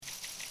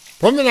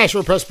From the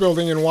National Press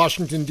Building in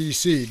Washington,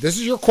 D.C., this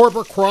is your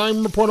Corporate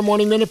Crime Reporter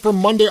Morning Minute for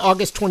Monday,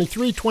 August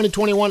 23,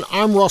 2021.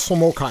 I'm Russell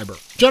Mokhiber.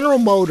 General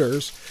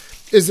Motors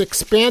is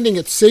expanding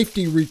its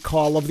safety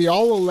recall of the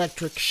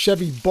all-electric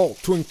Chevy Bolt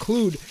to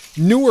include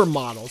newer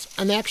models,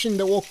 an action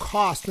that will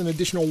cost an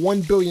additional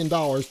 $1 billion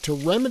to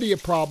remedy a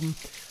problem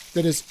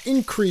that has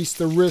increased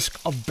the risk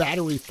of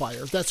battery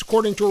fires. That's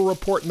according to a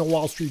report in the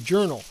Wall Street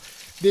Journal.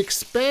 The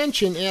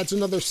expansion adds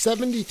another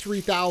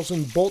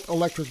 73,000 Bolt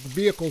electric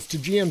vehicles to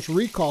GM's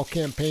recall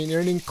campaign,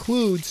 and it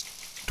includes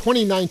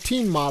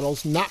 2019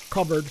 models not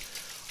covered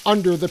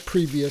under the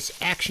previous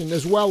action,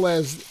 as well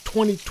as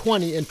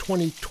 2020 and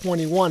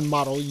 2021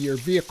 model year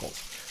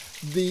vehicles.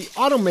 The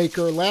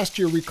automaker last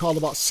year recalled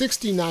about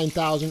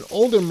 69,000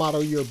 older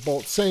model year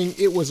Bolts, saying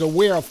it was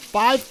aware of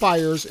 5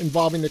 fires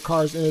involving the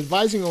cars and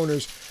advising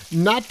owners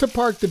not to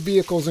park the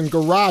vehicles in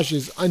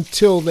garages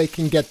until they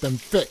can get them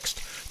fixed.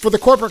 For the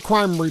Corporate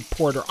Crime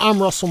Reporter,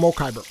 I'm Russell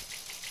Mokhiber.